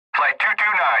Flight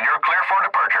 229, you're clear for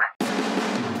departure.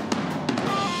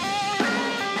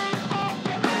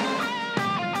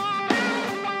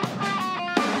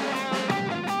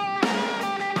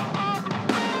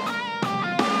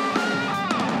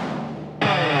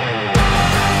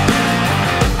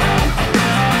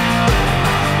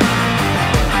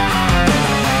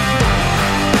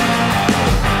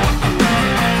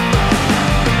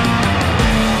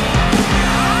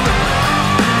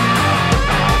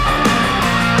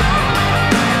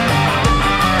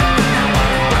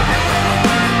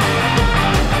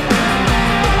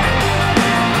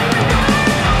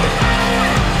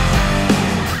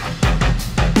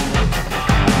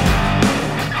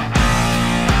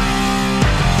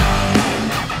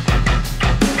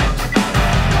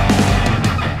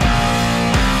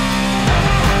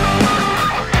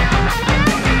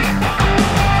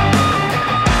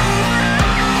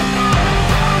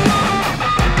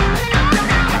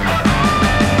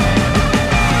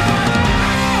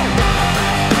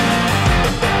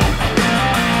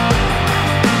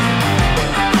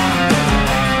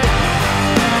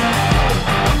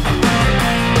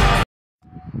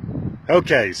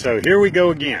 Okay, so here we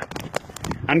go again.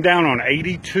 I'm down on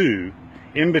 82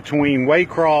 in between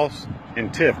Waycross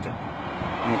and Tifton,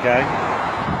 okay?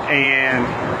 And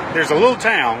there's a little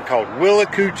town called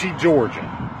Willacoochee, Georgia.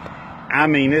 I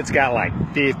mean, it's got like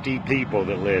 50 people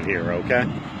that live here, okay?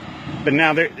 But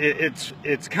now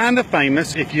it's kind of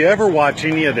famous if you ever watch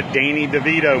any of the Danny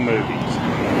DeVito movies,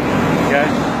 okay?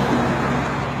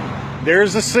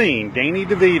 There's a scene, Danny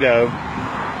DeVito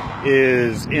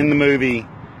is in the movie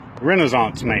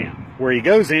Renaissance Man, where he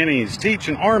goes in and he's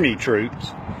teaching army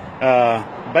troops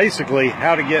basically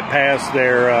how to get past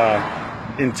their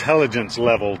intelligence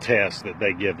level test that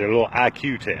they give, their little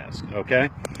IQ test,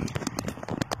 okay?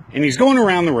 And he's going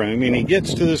around the room and he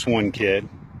gets to this one kid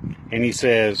and he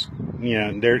says, you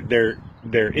know,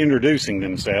 they're introducing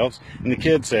themselves, and the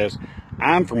kid says,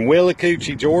 "I'm from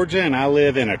Willacoochee, Georgia, and I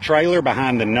live in a trailer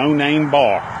behind the No Name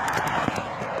Bar."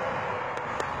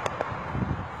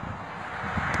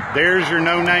 There's your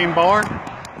No Name Bar,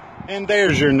 and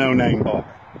there's your No Name Bar.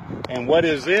 And what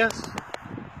is this?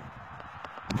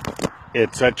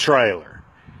 It's a trailer.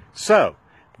 So,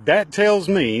 that tells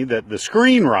me that the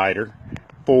screenwriter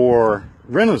for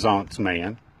Renaissance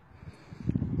Man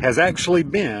has actually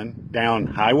been down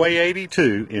Highway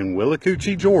 82 in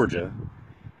Willacoochee, Georgia,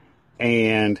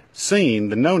 and seen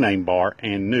the No Name Bar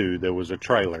and knew there was a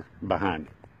trailer behind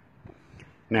it.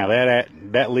 Now,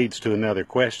 that leads to another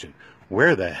question.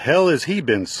 Where the hell has he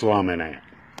been slumming at?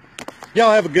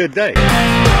 Y'all have a good day.